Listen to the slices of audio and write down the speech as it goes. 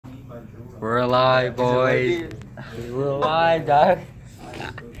We're alive, boys. We're alive, dog.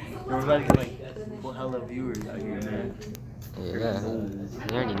 We're about to get like full hella viewers out here, man. Yeah, you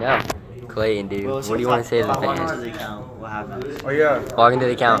already know. Clayton, dude. Well, What do you want to say to the fans? What happened? Oh yeah. Walk into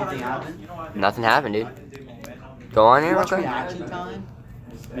the account. Anything happened? Nothing happened, dude. Go on here, real Watch quick. reaction time?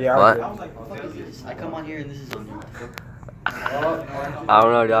 Yeah. What? What the fuck is this? I come on here and this is on here. I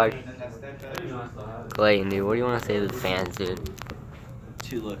don't know, dog. Clayton, dude. What do you want to say to the fans, dude?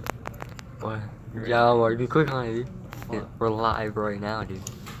 Look. What? Jalmar, dude. Click on it, dude. Yeah, we're live right now, dude.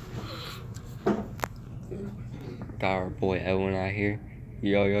 Got our boy Edwin out here.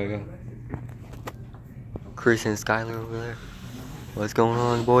 Yo. Chris and Skylar over there. What's going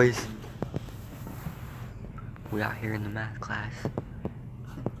on, boys? We out here in the math class.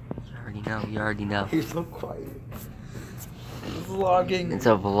 You already know. You're so quiet. Vlogging. It's a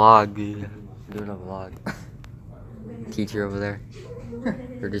vlog, dude. We're doing a vlog. Teacher over there.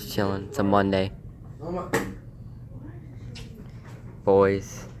 We're just chilling. It's a Monday.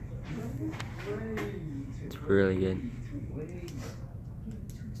 Boys. It's really good.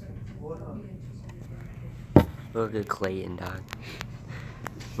 Look at Clayton, dog.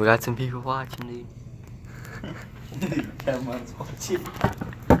 We got some people watching, dude. Everyone's watching.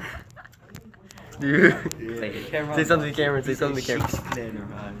 Dude. Yeah, Say something to the camera. Say something to the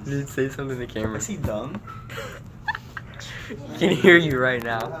camera. Dude, say something to the camera. Is he dumb? I can hear you right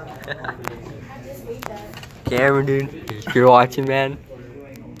now. Camera, dude. If you're watching, man,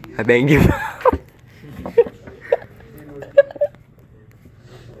 I banged you.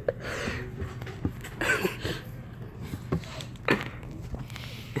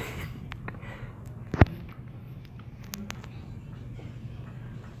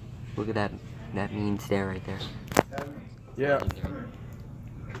 Look at that mean stare right there. Yeah.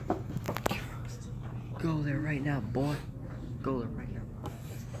 Go there right now, boy. Go there right now.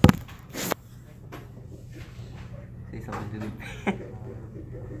 Say something to me.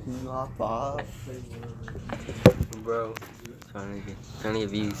 Hop off. Bro. Trying to get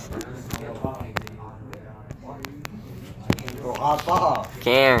views. Bro, hop off.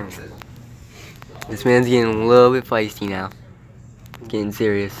 Karen. This man's getting a little bit feisty now. Getting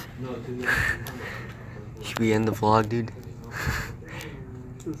serious. Should we end the vlog, dude?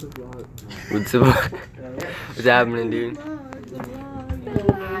 What's happening, dude?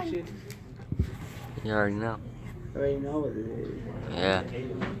 You already know. I already know what it is. Yeah.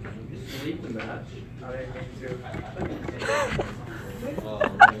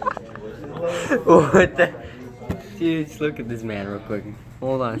 What the? Dude, just look at this man real quick.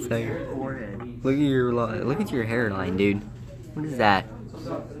 Hold on a second. Look at your hairline, dude. What is that?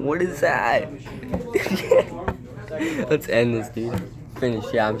 What is that? Let's end this, dude. Finish,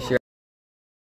 yeah, I'm sure.